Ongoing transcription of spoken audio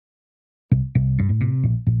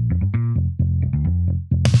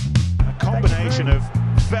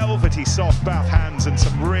velvety soft Bath hands and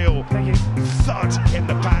some real thud in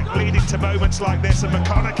the pack, leading to moments like this. And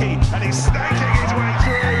McConaughey, and he's snaking his way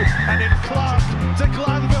through, and in Clark to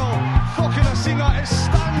Glanville. Fokina Singa is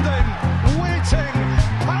standing, waiting,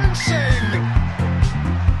 pouncing.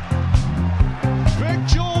 Big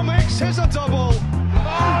Joe makes his a double.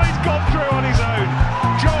 Oh, he's gone through on his own.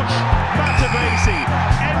 Josh Matavesi,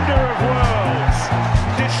 ender of worlds,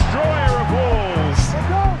 destroyer of walls.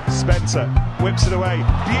 Spencer whips it away,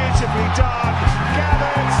 beautifully done.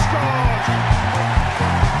 Gathered, scored.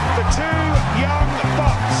 The two young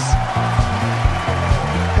bucks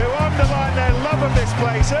who underlined their love of this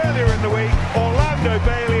place earlier in the week, Orlando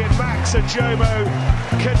Bailey and Max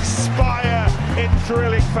Ajomo, conspire in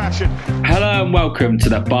thrilling fashion. Hello and welcome to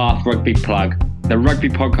the Bath Rugby Plug, the rugby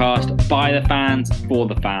podcast by the fans, for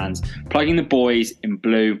the fans, plugging the boys in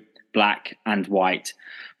blue, black and white.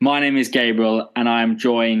 My name is Gabriel and I am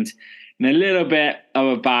joined in a little bit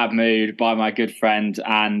of a bad mood by my good friend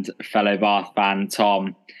and fellow Bath fan,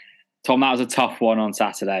 Tom. Tom, that was a tough one on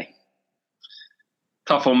Saturday.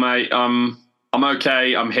 Tough one, mate. I'm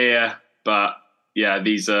okay. I'm here, but yeah,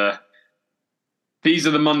 these are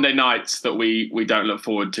the Monday nights that we don't look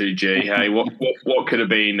forward to. G, hey, what could have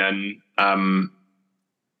been, and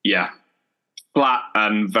yeah, flat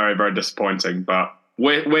and very, very disappointing. But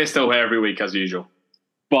we're still here every week as usual.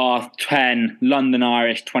 Bath 10, London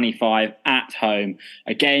Irish 25 at home.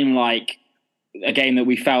 A game that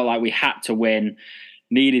we felt like we had to win,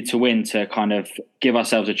 needed to win to kind of give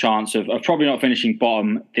ourselves a chance of probably not finishing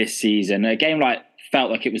bottom this season. A game felt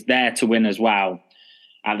like it was there to win as well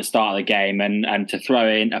at the start of the game, and to throw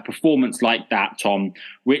in a performance like that, Tom,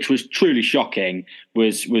 which was truly shocking,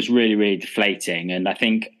 was really, really deflating. And I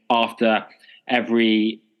think after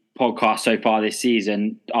every podcast so far this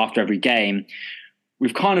season, after every game,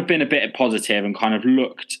 we've kind of been a bit positive and kind of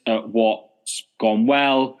looked at what's gone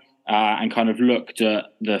well, and kind of looked at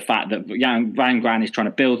the fact that Van Gran is trying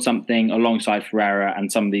to build something alongside Ferreira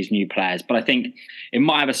and some of these new players. But I think it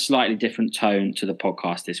might have a slightly different tone to the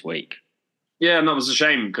podcast this week. Yeah, and that was a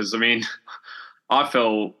shame because, I mean, I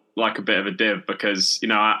feel like a bit of a div because, you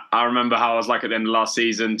know, I remember how I was like at the end of last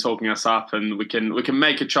season talking us up and we can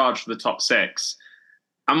make a charge for the top six.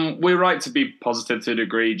 And we're right to be positive to a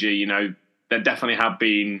degree, G. You know, there definitely have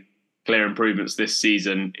been clear improvements this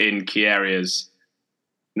season in key areas.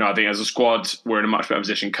 You know, I think as a squad, we're in a much better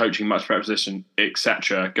position, coaching much better position,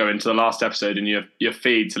 etc. Go into the last episode in your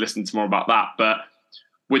feed to listen to more about that. But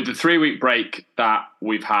with the 3-week break that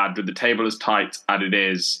we've had, with the table as tight as it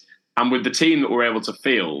is, and with the team that we're able to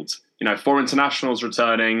field, you know, 4 internationals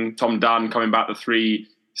returning, Tom Dunn coming back, the 3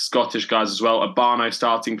 Scottish guys as well, Abano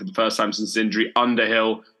starting for the first time since his injury,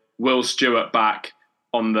 Underhill, Will Stewart back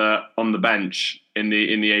on the bench in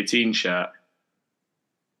the 18 shirt.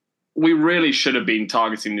 We really should have been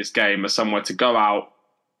targeting this game as somewhere to go out,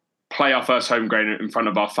 play our first home game in front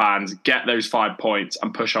of our fans, get those 5 points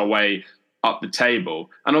and push our way up the table.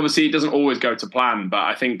 And obviously it doesn't always go to plan, but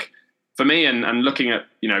I think for me and looking at,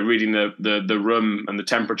 you know, reading the room and the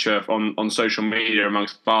temperature on social media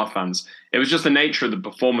amongst Bath fans, it was just the nature of the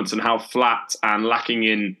performance and how flat and lacking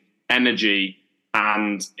in energy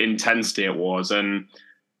and intensity it was. And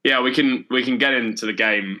yeah, we can get into the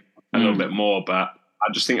game a little bit more, but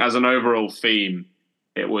I just think as an overall theme,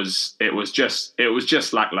 it was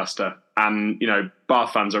just lackluster. And, you know,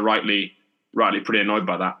 Bath fans are rightly pretty annoyed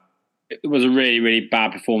by that. It was a really, really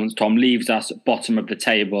bad performance, Tom. Leaves us at bottom of the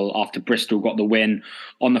table after Bristol got the win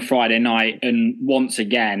on the Friday night. And once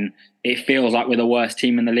again, it feels like we're the worst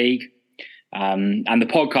team in the league. And the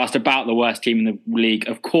podcast about the worst team in the league,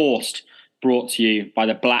 of course, brought to you by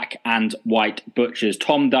the Black and White Butchers.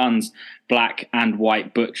 Tom Dunn's Black and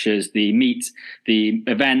White Butchers, the meat, the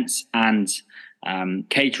events and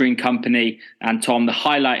catering company. And Tom, the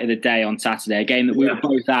highlight of the day on Saturday, a game that we were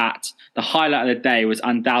both at, the highlight of the day was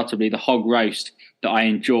undoubtedly the hog roast that I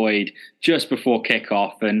enjoyed just before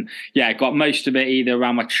kickoff. And yeah, got most of it either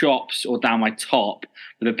around my chops or down my top.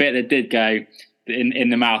 But the bit that did go in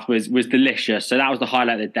the mouth was delicious. So that was the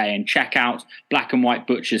highlight of the day. And check out Black and White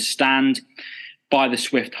Butchers stand by the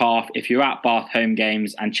Swift Half if you're at Bath home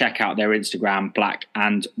games, and check out their Instagram, Black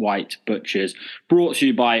and White Butchers. Brought to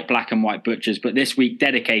you by Black and White Butchers, but this week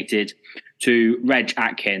dedicated to Reg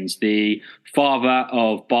Atkins, the father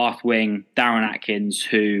of Bath wing Darren Atkins,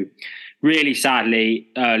 who really sadly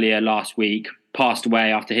earlier last week passed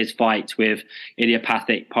away after his fight with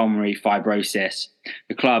idiopathic pulmonary fibrosis.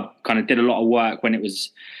 The club kind of did a lot of work when it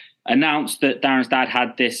was announced that Darren's dad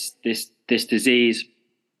had this disease.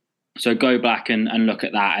 So go back and look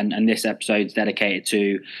at that. And this episode's dedicated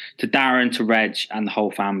to Darren, to Reg and the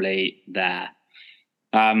whole family there.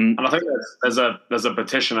 And I think there's a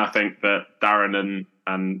petition, I think, that Darren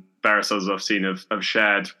and Beresford I've seen have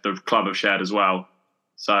shared, the club have shared as well.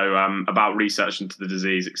 So about research into the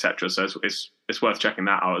disease, etc. So it's worth checking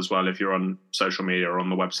that out as well if you're on social media or on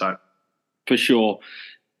the website. For sure.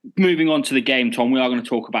 Moving on to the game, Tom, we are going to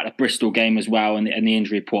talk about the Bristol game as well and the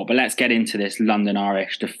injury report, but let's get into this London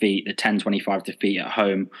Irish defeat, the 10-25 defeat at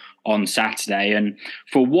home on Saturday. And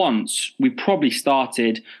for once, we probably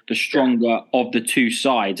started the stronger of the two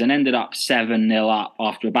sides and ended up 7-0 up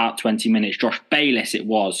after about 20 minutes. Josh Bayliss it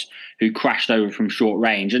was who crashed over from short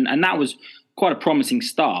range, and that was quite a promising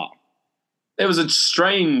start. It was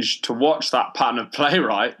strange to watch that pattern of play,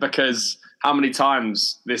 right? Because how many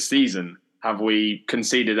times this season have we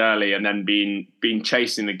conceded early and then been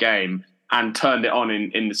chasing the game and turned it on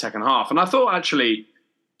in the second half? And I thought, actually,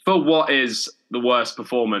 for what is the worst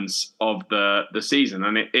performance of the season,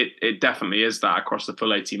 and it definitely is that across the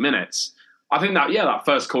full 80 minutes, I think that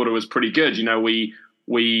first quarter was pretty good. You know, we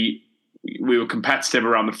were competitive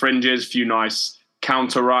around the fringes, few nice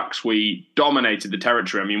counter rucks. We dominated the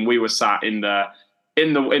territory. I mean, we were sat in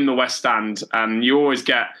the West Stand, and you always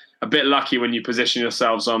get a bit lucky when you position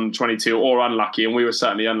yourselves on 22, or unlucky, and we were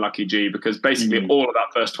certainly unlucky, G, because basically all of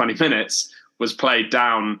that first 20 minutes was played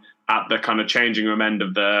down at the kind of changing room end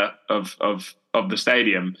of the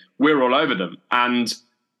stadium. We were all over them and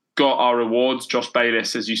got our rewards. Josh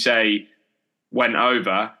Bayliss, as you say, went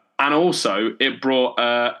over, and also it brought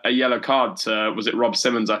a yellow card to, was it Rob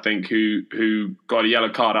Simmons, I think, who got a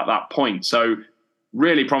yellow card at that point. So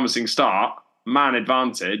really promising start, man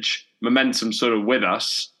advantage, momentum sort of with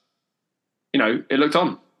us. You know, it looked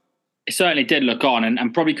on. It certainly did look on,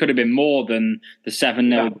 and probably could have been more than the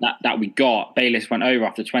 7-0 that we got. Bayliss went over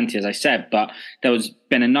after 20, as I said, but there was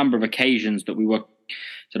been a number of occasions that we were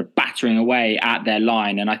sort of battering away at their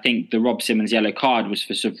line. And I think the Rob Simmons yellow card was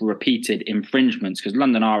for sort of repeated infringements, because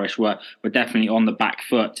London Irish were definitely on the back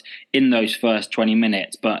foot in those first 20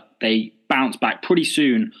 minutes, but they bounced back pretty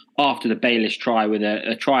soon after the Bayliss try with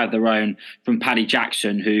a try of their own from Paddy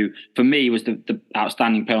Jackson, who for me was the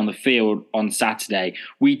outstanding player on the field on Saturday.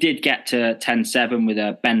 We did get to 10-7 with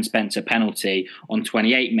a Ben Spencer penalty on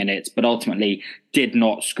 28 minutes, but ultimately did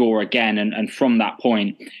not score again. And from that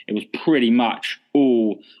point, it was pretty much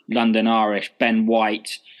all London Irish. Ben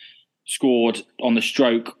White scored on the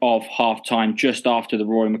stroke of half-time just after the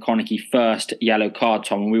Rory McConaughey first yellow card,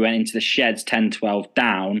 Tom, and we went into the sheds 10-12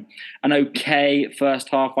 down. An okay first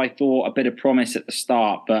half, I thought, a bit of promise at the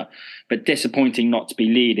start, but disappointing not to be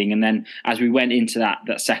leading. And then as we went into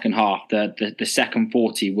that second half, the second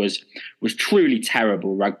 40 was truly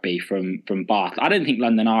terrible rugby from Bath. I don't think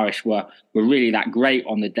London Irish were really that great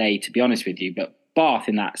on the day, to be honest with you, but Bath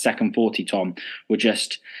in that second 40, Tom, were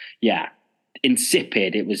just,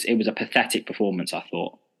 insipid. It was a pathetic performance, I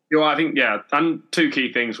thought. I think, and two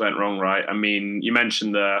key things went wrong, right? I mean, you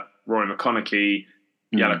mentioned the Rory McConaughey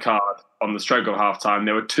yellow card on the stroke of halftime.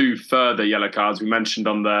 There were two further yellow cards we mentioned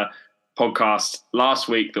on the podcast last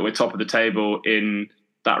week that were top of the table in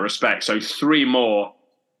that respect. So three more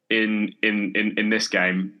in this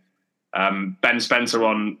game. Ben Spencer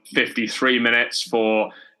on 53 minutes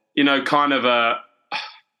for, kind of a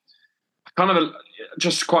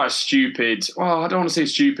just quite a stupid. Well, I don't want to say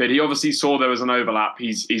stupid. He obviously saw there was an overlap.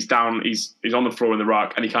 He's down. He's on the floor in the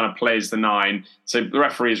ruck, and he kind of plays the 9. So the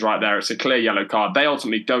referee is right there. It's a clear yellow card. They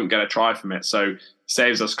ultimately don't get a try from it, so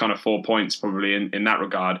saves us kind of 4 points probably in that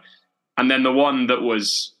regard. And then the one that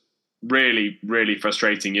was really, really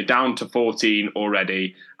frustrating. You're down to 14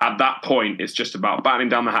 already. At that point, it's just about battering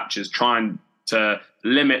down the hatches, trying to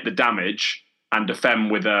limit the damage and defend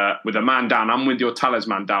with a man down and with your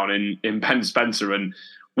talisman down in Ben Spencer. And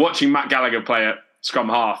watching Matt Gallagher play at scrum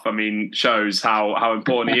half, I mean, shows how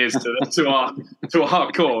important he is to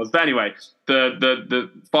our cause. But anyway, the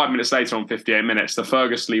 5 minutes later on 58 minutes, the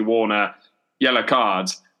Fergus Lee Warner yellow card,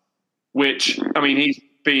 which, I mean, he's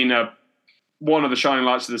been one of the shining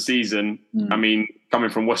lights of the season. I mean, coming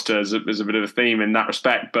from Worcester is a bit of a theme in that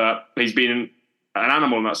respect, but he's been an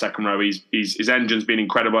animal in that second row. His engine's been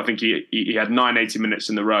incredible. I think he had 80 minutes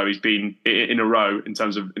in the row. He's been in a row in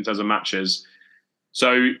terms of matches.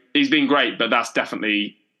 So he's been great, but that's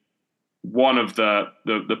definitely one of the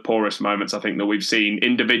poorest moments I think that we've seen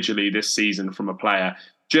individually this season from a player.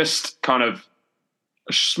 Just kind of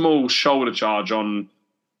a small shoulder charge on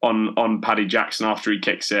Paddy Jackson after he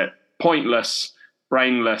kicks it. Pointless,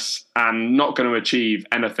 brainless, and not going to achieve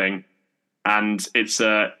anything. And it's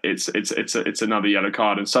another yellow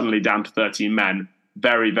card, and suddenly down to 13 men.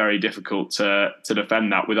 Very, very difficult to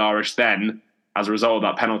defend that with Irish then, as a result of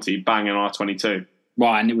that penalty, banging R22.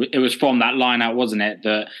 Right, and it was from that line out, wasn't it,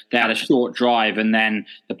 that they had a short drive and then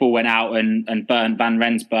the ball went out and Bernd van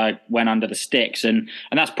Rensburg went under the sticks. And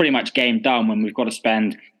that's pretty much game done when we've got to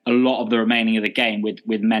spend a lot of the remaining of the game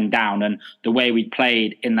with men down. And the way we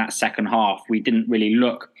played in that second half, we didn't really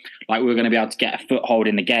look like we were going to be able to get a foothold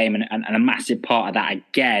in the game. And a massive part of that,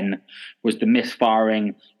 again, was the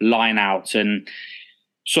misfiring line out. And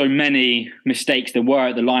so many mistakes there were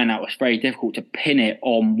at the line out, it was very difficult to pin it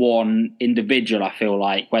on one individual, I feel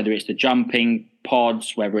like, whether it's the jumping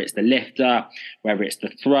pods, whether it's the lifter, whether it's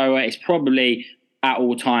the thrower. It's probably at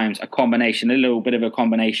all times a little bit of a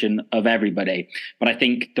combination of everybody. But I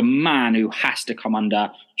think the man who has to come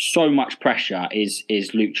under so much pressure is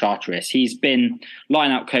Luke Charteris. He's been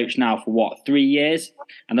line-out coach now for 3 years,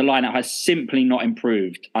 and the line-out has simply not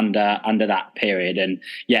improved under that period. And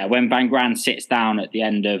yeah, when Van Graan sits down at the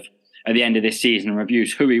end of this season and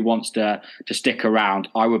reviews who he wants to stick around,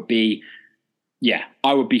 I would be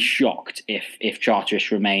shocked if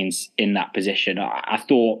Charteris remains in that position. I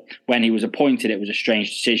thought when he was appointed, it was a strange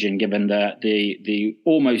decision given the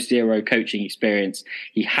almost zero coaching experience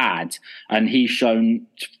he had, and he's shown,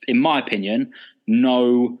 in my opinion,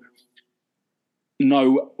 no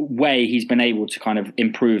way he's been able to kind of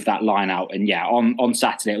improve that line out. And yeah, on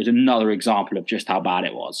Saturday, it was another example of just how bad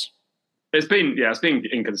it was. It's been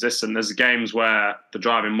inconsistent. There's games where the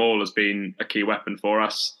driving maul has been a key weapon for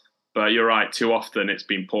us. But you're right, too often it's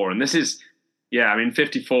been poor. And this is,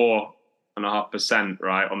 54.5%,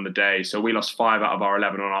 right, on the day. So we lost 5 out of our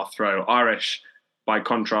 11 on our throw. Irish, by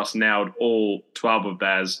contrast, nailed all 12 of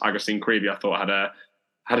theirs. Agustin Creevy, I thought,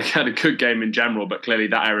 had a good game in general, but clearly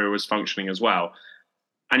that area was functioning as well.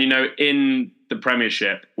 And, in the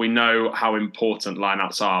Premiership, we know how important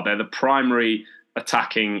lineouts are. They're the primary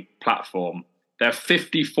attacking platform. There are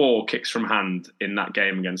 54 kicks from hand in that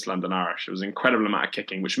game against London Irish. It was an incredible amount of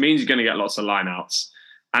kicking, which means you're going to get lots of lineouts.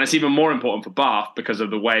 And it's even more important for Bath because of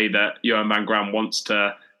the way that Johan van Graan wants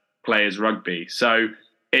to play his rugby. So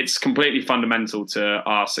it's completely fundamental to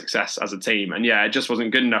our success as a team. And yeah, it just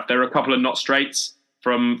wasn't good enough. There were a couple of not straights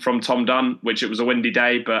from Tom Dunn, which it was a windy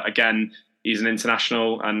day, but again, he's an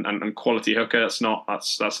international and quality hooker. That's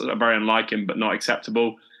very unlike him, but not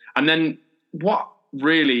acceptable. And then what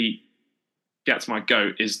really gets my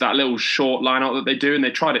goat is that little short line out that they do, and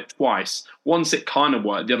they tried it twice. Once it kind of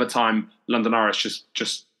worked, the other time London Irish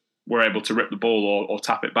just were able to rip the ball or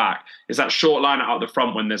tap it back. Is that short line out the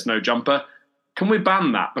front when there's no jumper? Can we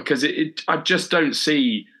ban that? Because I just don't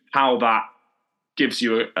see how that gives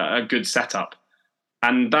you a good setup.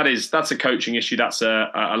 And that's a coaching issue. That's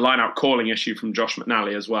a line out calling issue from Josh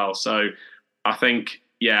McNally as well. So I think,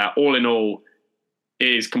 all in all, it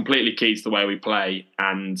is completely key to the way we play,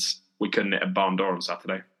 and we couldn't hit a barn door on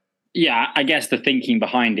Saturday. Yeah, I guess the thinking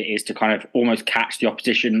behind it is to kind of almost catch the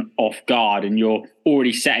opposition off guard, and you're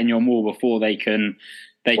already setting your maul before they can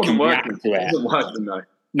react to it. It doesn't work, though.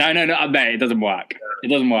 No, mate, it doesn't work. It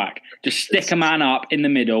doesn't work. Just stick a man up in the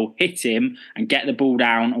middle, hit him, and get the ball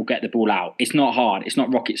down or get the ball out. It's not hard. It's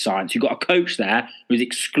not rocket science. You've got a coach there who's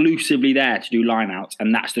exclusively there to do lineouts,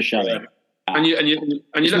 and that's the showing. And you look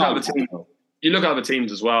at the team. You look at other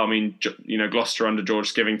teams as well. I mean, Gloucester under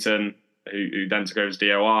George Skivington, who then took over as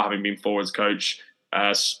DOR, having been forwards coach.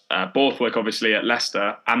 Borthwick, obviously, at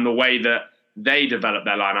Leicester. And the way that they developed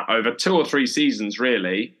their lineup over 2 or 3 seasons,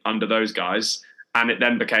 really, under those guys. And it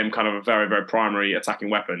then became kind of a very, very primary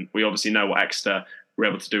attacking weapon. We obviously know what Exeter were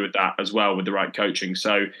able to do with that as well, with the right coaching.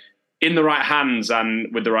 So in the right hands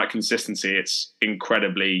and with the right consistency, it's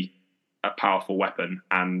incredibly a powerful weapon.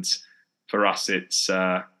 And for us, it's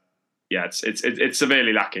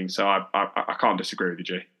severely lacking. So I can't disagree with you,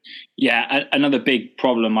 G. Yeah, another big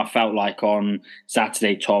problem I felt like on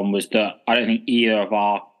Saturday, Tom, was that I don't think either of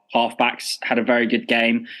our halfbacks had a very good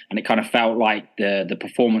game, and it kind of felt like the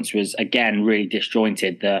performance was again really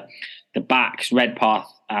disjointed. The backs,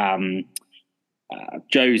 Redpath,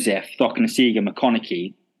 Joseph, Thokanasiga,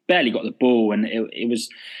 McConaughey barely got the ball, and it was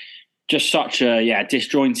just such a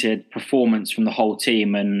disjointed performance from the whole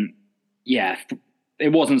team. And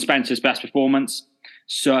it wasn't Spencer's best performance.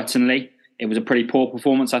 Certainly, it was a pretty poor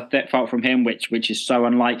performance I felt from him, which is so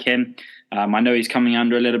unlike him. I know he's coming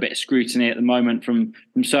under a little bit of scrutiny at the moment from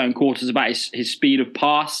certain quarters about his speed of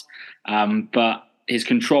pass, but his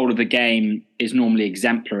control of the game is normally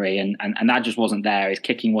exemplary, and that just wasn't there. His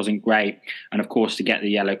kicking wasn't great, and of course to get the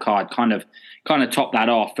yellow card kind of topped that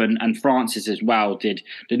off. And Francis as well did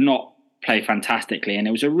not play fantastically, and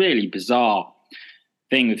it was a really bizarre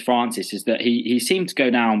thing with Francis is that he seemed to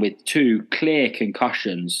go down with 2 clear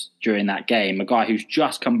concussions during that game. A guy who's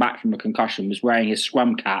just come back from a concussion was wearing his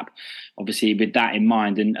scrum cap, obviously with that in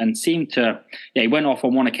mind, and seemed to, he went off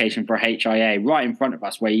on one occasion for a HIA right in front of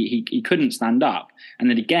us where he couldn't stand up. And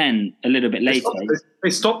then again, a little bit later... They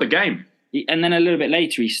stopped the game. And then a little bit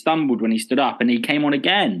later, he stumbled when he stood up and he came on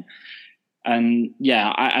again. And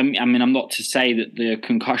I mean, I'm not to say that the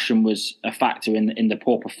concussion was a factor in the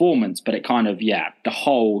poor performance, but it kind of, the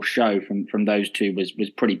whole show from those 2 was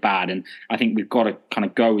pretty bad. And I think we've got to kind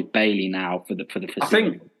of go with Bailey now for the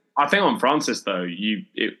foreseeable. I think on Francis though,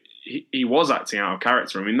 he was acting out of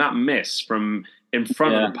character. I mean, that miss from in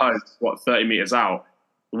front of the post, 30 meters out.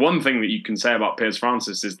 One thing that you can say about Piers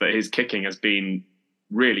Francis is that his kicking has been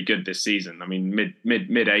really good this season. I mean, mid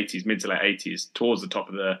 80s, mid to late 80s, towards the top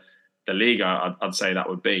of the league, I'd say that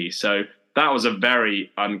would be. So that was a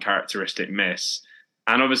very uncharacteristic miss.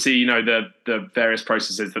 And obviously, the various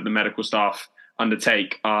processes that the medical staff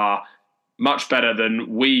undertake are much better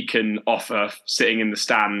than we can offer sitting in the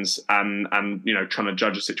stands and trying to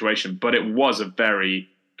judge a situation. But it was a very,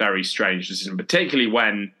 very strange decision, particularly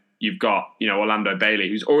when you've got, Orlando Bailey,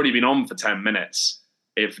 who's already been on for 10 minutes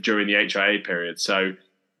during the HIA period. So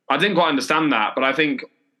I didn't quite understand that, but I think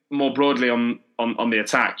more broadly on the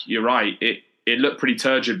attack, you're right. It looked pretty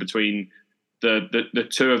turgid between the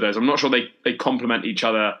 2 of those. I'm not sure they complement each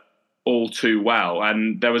other all too well.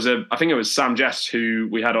 And there was I think it was Sam Jess who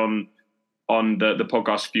we had on the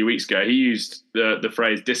podcast a few weeks ago. He used the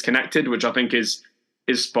phrase disconnected, which I think is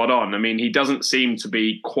spot on. I mean, he doesn't seem to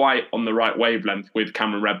be quite on the right wavelength with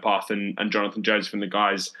Cameron Redpath and Jonathan Joseph and the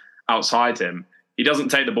guys outside him. He doesn't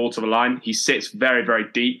take the ball to the line. He sits very, very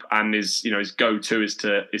deep, and his go-to is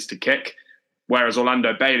to kick. Whereas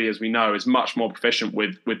Orlando Bailey, as we know, is much more proficient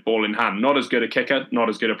with ball in hand. Not as good a kicker, not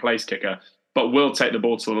as good a place kicker, but will take the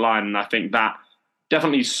ball to the line. And I think that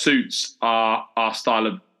definitely suits our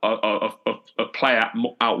style of play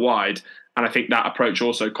out wide. And I think that approach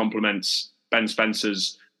also complements Ben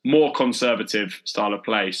Spencer's more conservative style of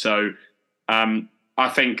play. So I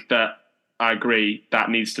think that I agree that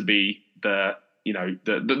needs to be the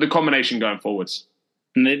combination going forwards.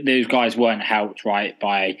 And those guys weren't helped, right,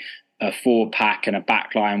 by a forward pack and a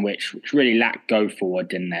back line, which really lacked go forward,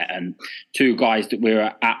 didn't it? And 2 guys that we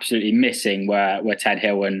were absolutely missing were Ted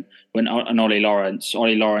Hill and Ollie Lawrence.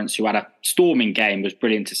 Ollie Lawrence, who had a storming game, was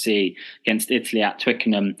brilliant to see against Italy at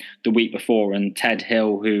Twickenham the week before. And Ted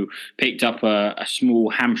Hill, who picked up a small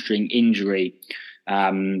hamstring injury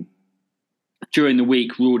during the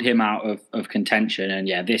week, ruled him out of contention.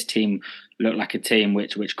 And this team looked like a team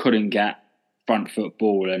which couldn't get front foot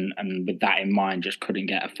ball, and with that in mind, just couldn't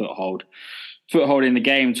get a foothold in the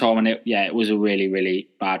game, Tom. And it was a really, really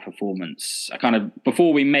bad performance.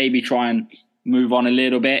 Before we maybe try and move on a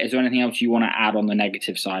little bit, is there anything else you want to add on the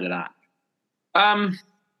negative side of that? I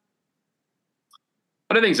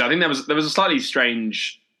don't think so. I think there was a slightly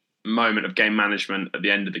strange moment of game management at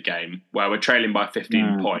the end of the game where we're trailing by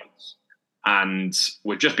 15 points, and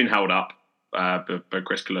we've just been held up by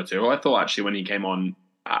Chris Coluto, who I thought actually when he came on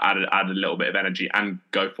added a little bit of energy and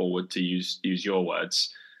go forward, to use your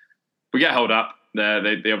words. We get held up.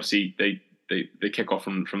 They obviously they kick off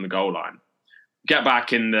from the goal line. Get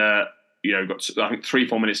back in got I think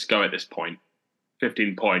 3-4 minutes to go at this point.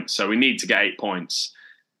 15 points, so we need to get 8 points.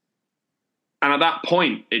 And at that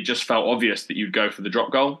point, it just felt obvious that you'd go for the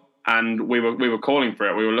drop goal, and we were calling for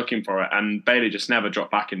it. We were looking for it, and Bailey just never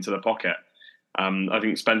dropped back into the pocket. I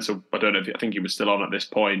think Spencer, I think he was still on at this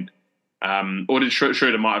point. Or did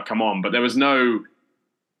Schroeder might have come on, but there was no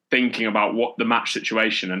thinking about what the match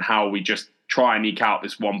situation and how we just try and eke out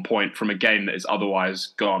this 1 point from a game that is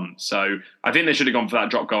otherwise gone. So I think they should have gone for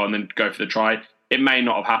that drop goal and then go for the try. It may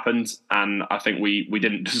not have happened, and I think we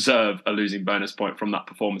didn't deserve a losing bonus point from that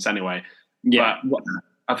performance anyway. Yeah, but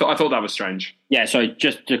I thought that was strange. Yeah, so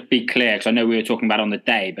just to be clear, because I know we were talking about on the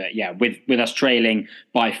day, but with us trailing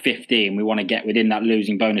by 15, we want to get within that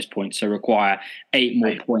losing bonus point, so require 8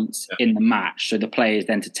 more points in the match. So the players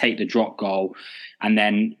then to take the drop goal and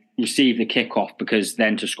then receive the kickoff, because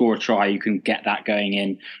then to score a try, you can get that going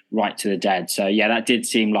in right to the dead. So that did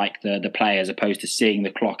seem like the play, as opposed to seeing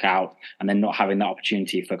the clock out and then not having that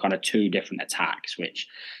opportunity for kind of 2 different attacks, which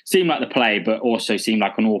seemed like the play, but also seemed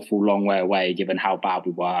like an awful long way away given how bad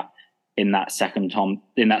we were in that second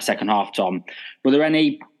half, Tom. Were there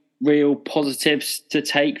any real positives to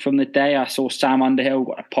take from the day? I saw Sam Underhill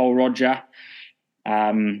got a Paul Roger.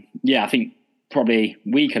 I think probably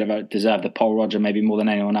we could have deserved the Paul Roger maybe more than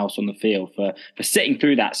anyone else on the field for sitting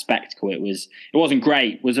through that spectacle. It wasn't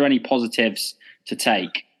great. Was there any positives to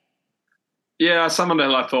take? Yeah, Sam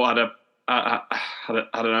Underhill I thought had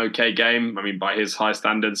an okay game. I mean, by his high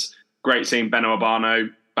standards, great seeing Beno Urbano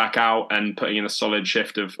back out and putting in a solid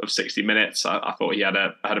shift of 60 minutes. I thought he had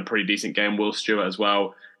a pretty decent game. Will Stewart as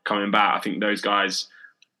well coming back. I think those guys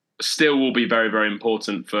still will be very, very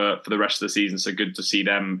important for the rest of the season. So good to see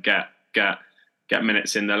them get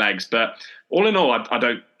minutes in their legs. But all in all,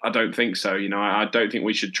 I don't think so. I don't think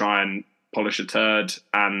we should try and polish a turd.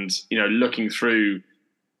 And looking through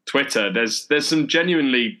Twitter, there's some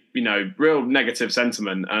genuinely real negative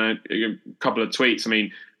sentiment and a couple of tweets. I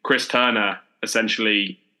mean, Chris Turner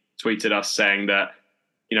essentially tweeted us saying that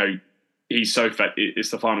he's so fed,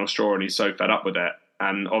 it's the final straw and he's so fed up with it.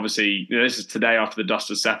 And obviously, this is today after the dust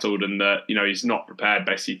has settled and that, he's not prepared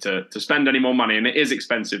basically to spend any more money. And it is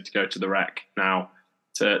expensive to go to the Rec now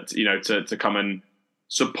to come and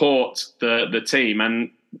support the team. And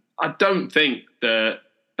I don't think that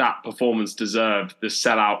performance deserved the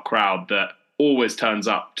sellout crowd that always turns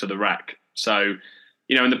up to the Rec. So,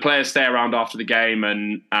 and the players stay around after the game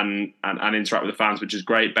and interact with the fans, which is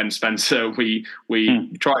great. Ben Spencer, we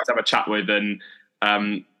tried to have a chat with, and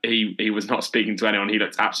he was not speaking to anyone. He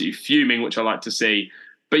looked absolutely fuming, which I like to see.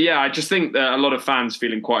 But yeah, I just think that a lot of fans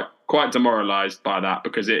feeling quite demoralised by that,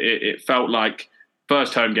 because it felt like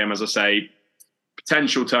first home game, as I say,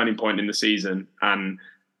 potential turning point in the season, and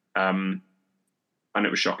it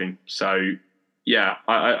was shocking. So yeah,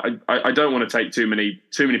 I don't want to take too many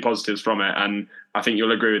positives from it, and I think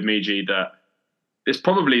you'll agree with me, G, that it's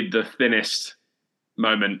probably the thinnest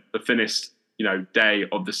moment, the thinnest day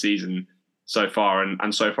of the season so far,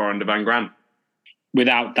 and so far under Van Gran.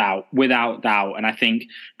 Without doubt. And I think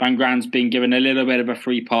Van Gran's been given a little bit of a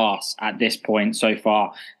free pass at this point so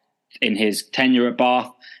far in his tenure at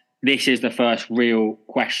Bath. This is the first real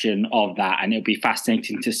question of that, and it'll be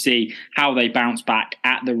fascinating to see how they bounce back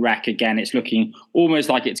at the Rec again. It's looking almost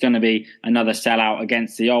like it's going to be another sellout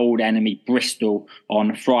against the old enemy Bristol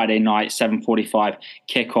on Friday night, 7:45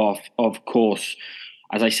 kickoff. Of course,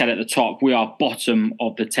 as I said at the top, we are bottom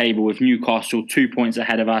of the table with Newcastle 2 points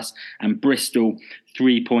ahead of us and Bristol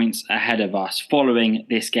 3 points ahead of us. Following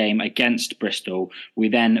this game against Bristol, we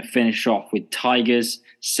then finish off with Tigers,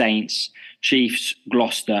 Saints, Chiefs,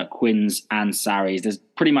 Gloucester, Quins and Sarries. There's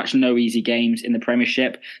pretty much no easy games in the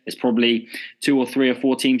Premiership. There's probably 2 or 3 or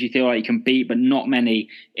 4 teams you feel like you can beat, but not many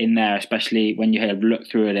in there, especially when you have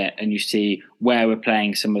looked through at it and you see where we're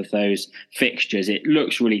playing some of those fixtures. It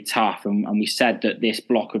looks really tough, and we said that this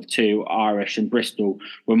block of 2, Irish and Bristol,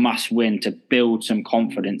 were must win to build some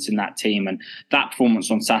confidence in that team, and that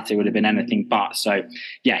performance on Saturday would have been anything but. So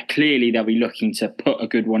yeah, clearly they'll be looking to put a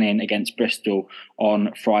good one in against Bristol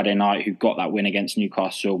on Friday night, who got that win against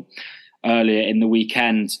Newcastle earlier in the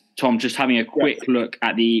weekend. Tom, just having a quick look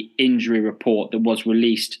at the injury report that was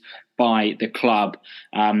released by the club,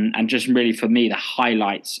 and just really for me the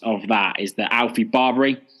highlights of that is that Alfie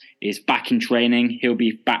Barbary is back in training. He'll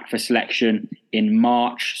be back for selection in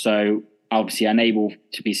March, so obviously unable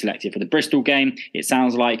to be selected for the Bristol game, it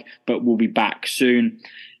sounds like, but will be back soon.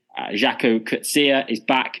 Jaco Kutsia is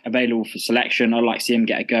back, available for selection. I'd like to see him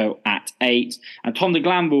get a go at 8. And Tom de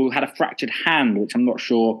Glanville had a fractured hand, which I'm not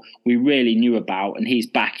sure we really knew about, and he's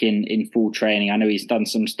back in full training. I know he's done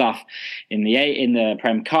some stuff in the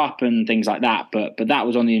Prem Cup and things like that, but that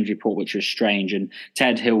was on the injury report, which was strange. And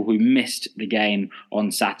Ted Hill, who missed the game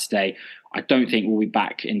on Saturday, I don't think will be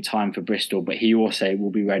back in time for Bristol, but he also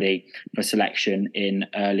will be ready for selection in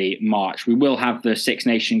early March. We will have the Six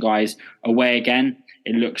Nation guys away again.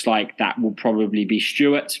 It looks like that will probably be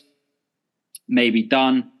Stewart, maybe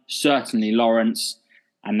Dunn, certainly Lawrence,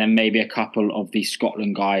 and then maybe a couple of the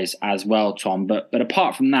Scotland guys as well, Tom. But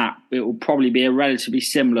apart from that, it will probably be a relatively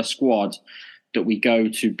similar squad that we go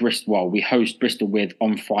to Bristol. Well, we host Bristol with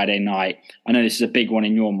on Friday night. I know this is a big one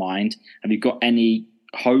in your mind. Have you got any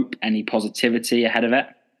hope, any positivity ahead of it?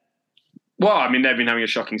 Well, I mean, they've been having a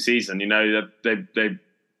shocking season. They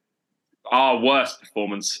our worst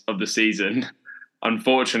performance of the season,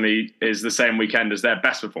 unfortunately, is the same weekend as their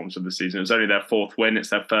best performance of the season. It was only their 4th win. It's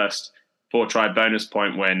their first 4-try bonus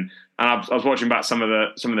point win. And I was watching back some of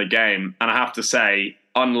the game, and I have to say,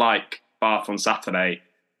 unlike Bath on Saturday,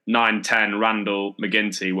 9-10 Randall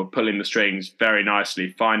McGinty were pulling the strings very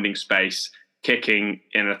nicely, finding space, kicking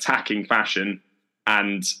in attacking fashion,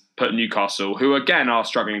 and put Newcastle, who again are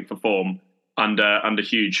struggling for form, under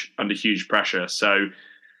huge pressure. So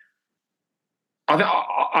I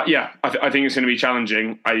think it's going to be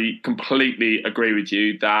challenging. I completely agree with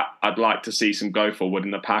you that I'd like to see some go forward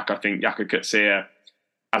in the pack. I think Jaco Kutsia,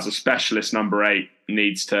 as a specialist number 8,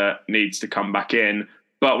 needs to come back in.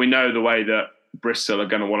 But we know the way that Bristol are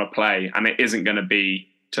going to want to play, and it isn't going to be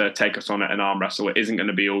to take us on at an arm wrestle. It isn't going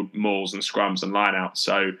to be all mauls and scrums and lineouts.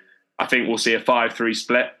 So I think we'll see a 5-3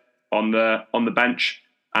 split on the bench,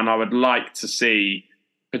 and I would like to see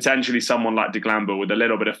potentially someone like De Glamber with a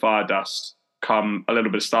little bit of stardust come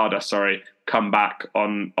back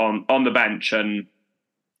on the bench and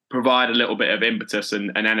provide a little bit of impetus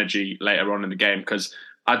and energy later on in the game, because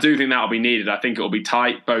I do think that will be needed. I think it will be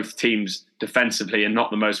tight. Both teams defensively are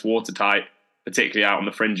not the most watertight, particularly out on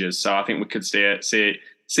the fringes. So I think we could see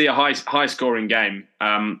a high scoring game.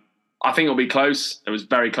 I think it'll be close. It was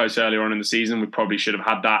very close earlier on in the season. We probably should have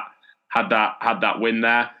had that win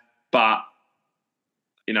there. But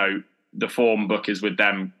the form book is with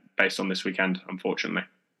them based on this weekend, unfortunately.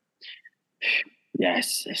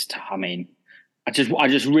 Yes, I mean, I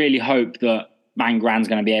just really hope that Van Gran's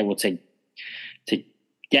going to be able to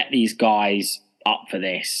get these guys up for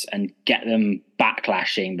this and get them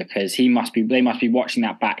backlashing, because they must be watching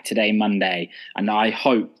that back today, Monday, and I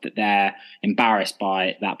hope that they're embarrassed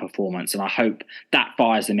by that performance, and I hope that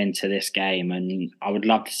fires them into this game. And I would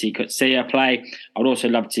love to see Kutsia play. I would also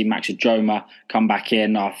love to see Max Ajoma come back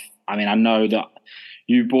in. I know that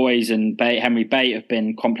you boys and Henry Bate have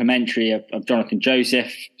been complimentary of Jonathan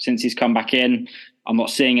Joseph since he's come back in. I'm not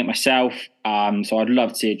seeing it myself, so I'd love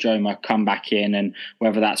to see Ajoma come back in, and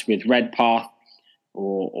whether that's with Redpath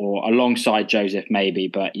or alongside Joseph maybe.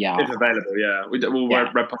 But yeah, if available, yeah, will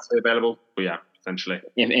Redpath be available? Well, yeah, essentially,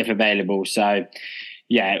 if available. So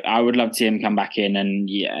yeah, I would love to see him come back in, and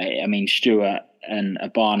yeah, I mean Stewart and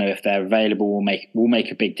Abano, if they're available, will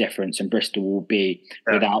make a big difference, and Bristol will be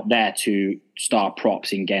without their two star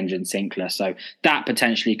props in Genge and Sinclair. So that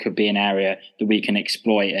potentially could be an area that we can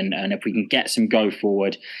exploit, and if we can get some go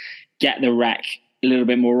forward, get the Rec a little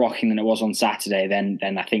bit more rocking than it was on Saturday, then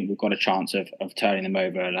I think we've got a chance of turning them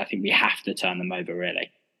over, and I think we have to turn them over, really.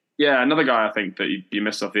 Yeah, another guy I think that you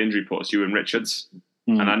missed off the injury report is Ewan Richards,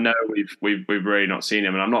 and I know we've really not seen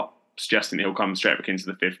him, and I'm not suggesting that he'll come straight back into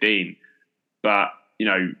the 15. But,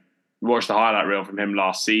 watched the highlight reel from him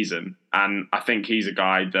last season. And I think he's a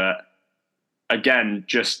guy that, again,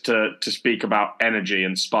 just to speak about energy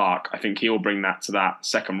and spark, I think he'll bring that to that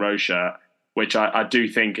second row shirt, which I do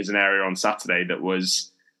think is an area on Saturday that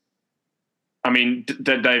was... I mean,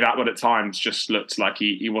 Dave Atwood at times just looked like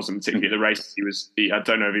he wasn't particularly at the race. I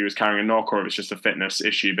don't know if he was carrying a knock or if it was just a fitness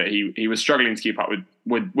issue, but he was struggling to keep up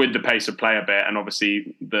with the pace of play a bit. And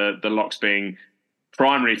obviously the locks being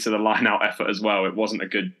primary to the line-out effort as well, it wasn't a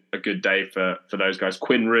good day for those guys.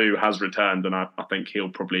 Quinn Rue has returned, and I think he'll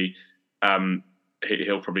probably come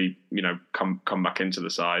back into the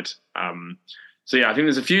side. So yeah, I think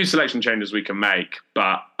there's a few selection changes we can make,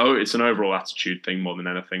 but it's an overall attitude thing more than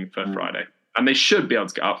anything for Friday, and they should be able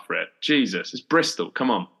to get up for it. Jesus, it's Bristol. Come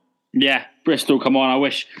on. Yeah, Bristol, come on.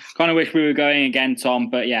 I kind of wish we were going again, Tom,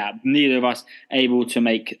 but yeah, neither of us able to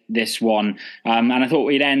make this one. And I thought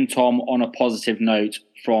we'd end, Tom, on a positive note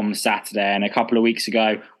from Saturday. And a couple of weeks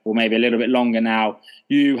ago, or maybe a little bit longer now,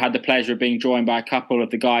 you had the pleasure of being joined by a couple of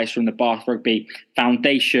the guys from the Bath Rugby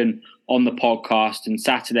Foundation on the podcast. And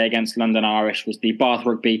Saturday against London Irish was the Bath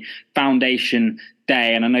Rugby Foundation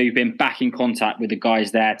day, and I know you've been back in contact with the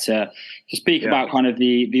guys there to speak about kind of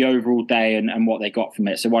the overall day and what they got from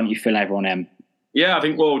it. So why don't you fill everyone in? Yeah, I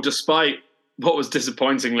think, despite what was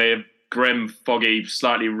disappointingly a grim, foggy,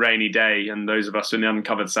 slightly rainy day, and those of us in the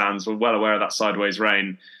uncovered sands were well aware of that sideways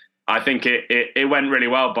rain, I think it went really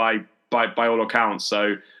well by all accounts.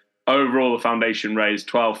 So overall, the foundation raised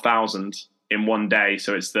 12,000 in one day.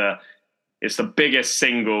 So it's the biggest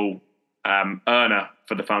single earner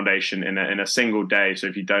for the foundation in a single day. So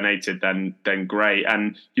if you donated, then great.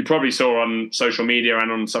 And you probably saw on social media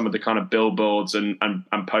and on some of the kind of billboards and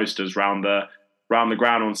posters around the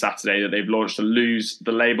ground on Saturday that they've launched a Lose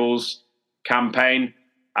the Labels campaign.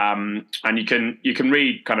 And you can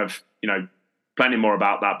read kind of plenty more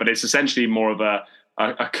about that, but it's essentially more of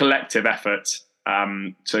a collective effort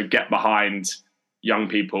to get behind young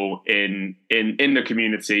people in the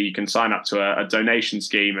community. You can sign up to a donation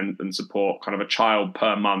scheme and support kind of a child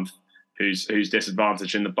per month who's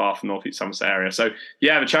disadvantaged in the Bath and North East Somerset area. So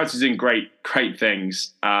yeah, the charity's doing great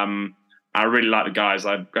things. I really like the guys.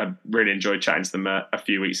 I really enjoyed chatting to them a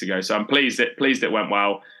few weeks ago. So I'm pleased it went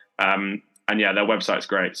well. And yeah, their website's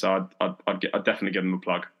great. So I'd definitely give them a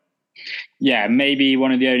plug. Yeah, maybe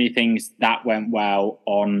one of the only things that went well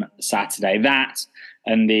on Saturday, that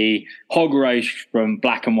and the hog roast from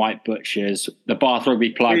Black and White Butchers, the Bath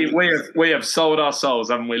Rugby plug. We have sold our souls,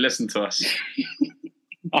 haven't we? Listen to us.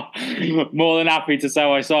 More than happy to sell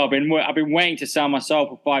my soul. I've been waiting to sell my soul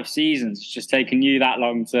for 5 seasons. It's just taken you that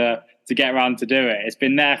long to get around to do it. It's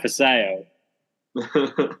been there for sale.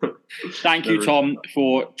 Thank you, Tom,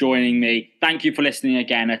 for joining me. Thank you for listening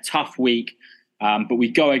again. A tough week But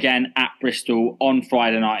we go again at Bristol on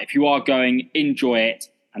Friday night. If you are going, enjoy it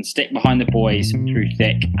and stick behind the boys through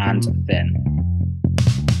thick and thin.